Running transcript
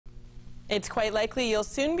It's quite likely you'll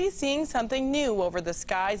soon be seeing something new over the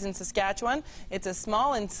skies in Saskatchewan. It's a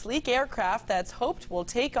small and sleek aircraft that's hoped will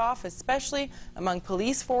take off, especially among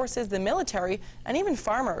police forces, the military, and even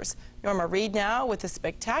farmers. Norma Reed now with a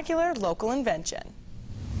spectacular local invention.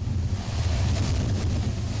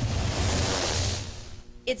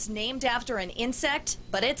 It's named after an insect,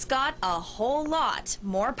 but it's got a whole lot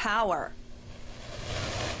more power.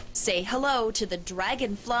 Say hello to the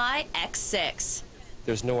Draganfly X6.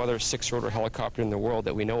 There's no other six-rotor helicopter in the world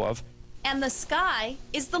that we know of. And the sky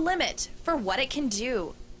is the limit for what it can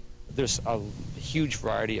do. There's a huge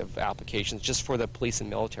variety of applications just for the police and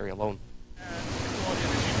military alone.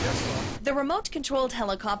 The remote-controlled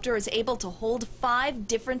helicopter is able to hold 5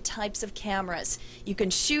 different types of cameras. You can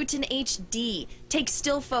shoot in HD, take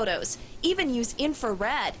still photos, even use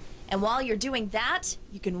infrared. And while you're doing that,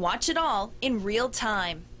 you can watch it all in real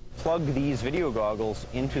time. Plug these video goggles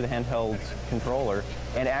into the handheld controller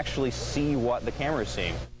and actually see what the camera is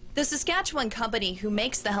seeing. The Saskatchewan company who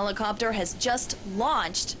makes the helicopter has just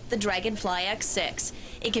launched the Draganfly X6.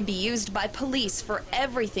 It can be used by police for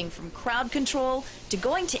everything from crowd control to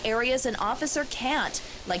going to areas an officer can't,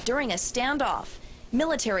 like during a standoff.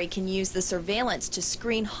 Military can use the surveillance to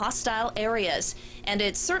screen hostile areas, and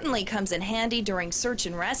it certainly comes in handy during search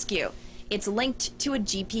and rescue. It's linked to a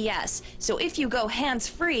GPS, so if you go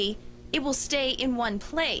hands-free, it will stay in one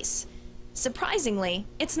place. Surprisingly,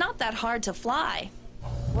 it's not that hard to fly.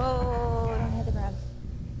 Whoa, let me hit the ground.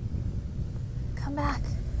 Come back.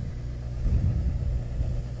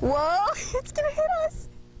 Whoa, it's gonna hit us.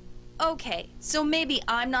 Okay, so maybe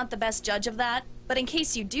I'm not the best judge of that, but in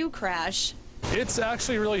case you do crash... It's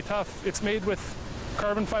actually really tough. It's made with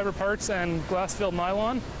carbon fiber parts and glass-filled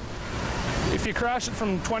nylon. If you crash it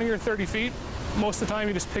from 20 or 30 feet, most of the time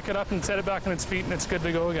you just pick it up and set it back on its feet and it's good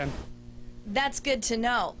to go again. That's good to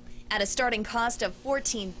know. At a starting cost of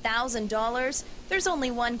 $14,000, there's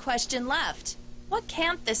only one question left. What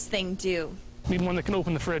can't this thing do? Need one that can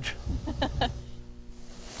open the fridge.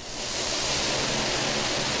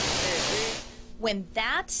 When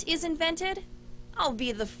that is invented, I'll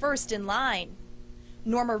be the first in line.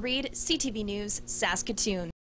 Norma Reed, CTV News, Saskatoon.